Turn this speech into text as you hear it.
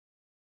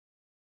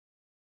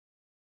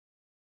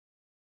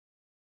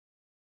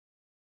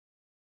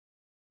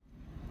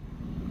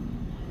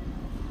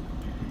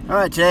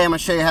Alright, today I'm going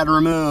to show you how to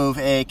remove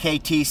a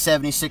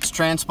KT-76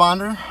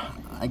 transponder.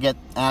 I get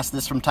asked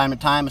this from time to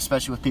time,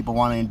 especially with people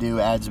wanting to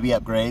do ADS-B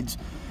upgrades.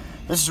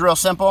 This is real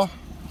simple.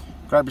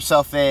 Grab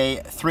yourself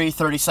a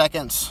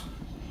 3/32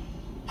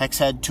 hex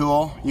head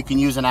tool. You can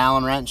use an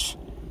Allen wrench,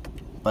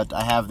 but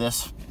I have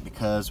this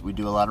because we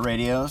do a lot of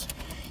radios.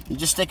 You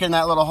just stick it in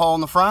that little hole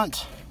in the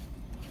front.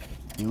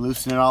 You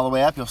loosen it all the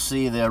way up. You'll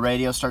see the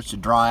radio starts to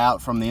draw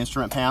out from the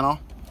instrument panel.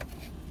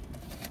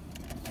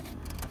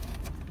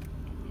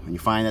 When you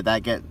find that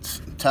that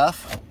gets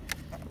tough,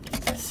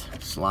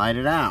 slide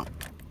it out.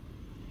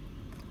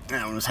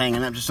 That one was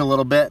hanging up just a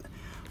little bit.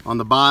 On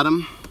the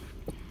bottom,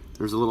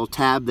 there's a little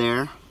tab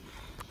there.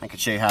 I can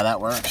show you how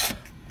that works.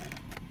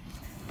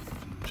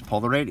 Just pull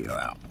the radio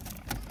out.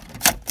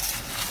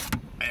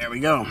 There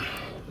we go.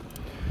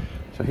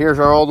 So here's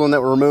our old one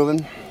that we're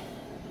removing.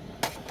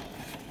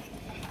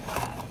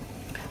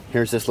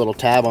 Here's this little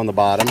tab on the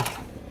bottom.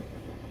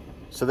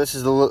 So this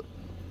is the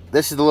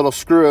little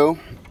screw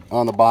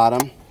on the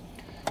bottom.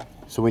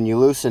 So when you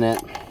loosen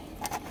it,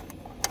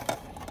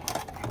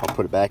 I'll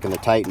put it back in the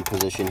tighten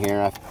position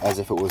here as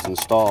if it was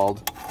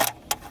installed.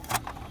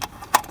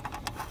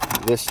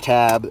 This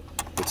tab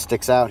that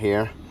sticks out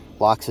here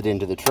locks it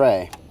into the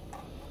tray.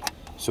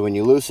 So when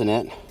you loosen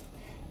it,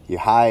 you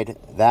hide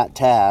that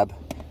tab,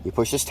 you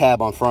push this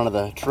tab on front of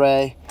the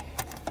tray,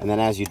 and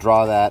then as you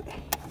draw that,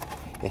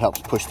 it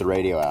helps push the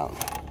radio out.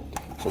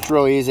 So it's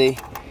real easy.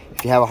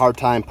 If you have a hard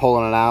time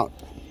pulling it out,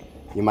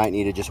 you might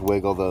need to just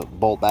wiggle the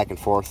bolt back and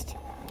forth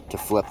to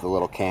flip the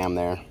little cam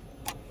there.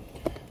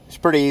 It's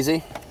pretty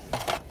easy.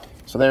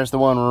 So there's the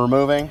one we're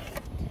removing,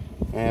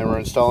 and we're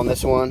installing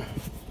this one.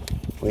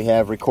 We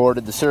have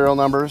recorded the serial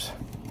numbers.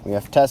 We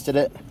have tested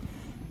it.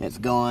 It's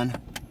going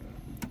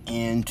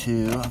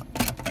into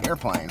the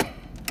airplane.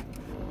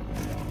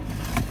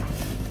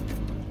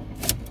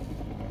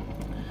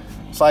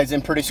 Slides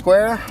in pretty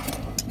square.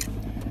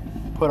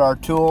 Put our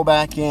tool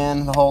back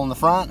in the hole in the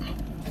front.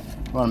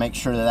 We want to make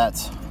sure that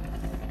that's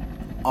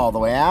all the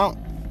way out.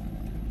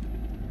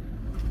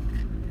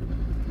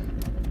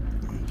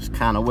 Just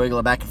kind of wiggle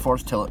it back and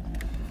forth till it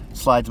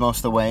slides most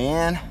of the way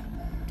in.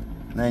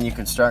 And then you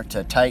can start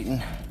to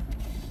tighten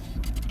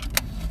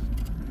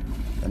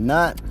the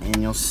nut,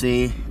 and you'll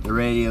see the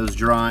radio's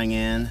drawing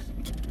in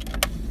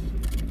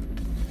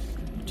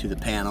to the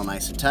panel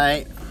nice and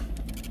tight.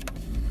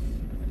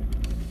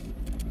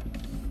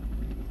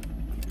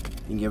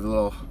 You can give it a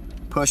little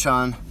push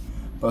on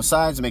both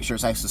sides to make sure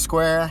it's nice and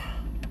square.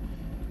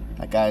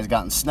 That guy's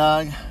gotten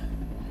snug.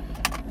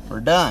 We're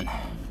done.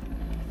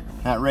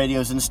 That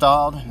radio's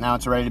installed. Now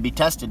it's ready to be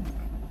tested.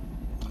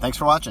 Thanks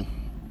for watching.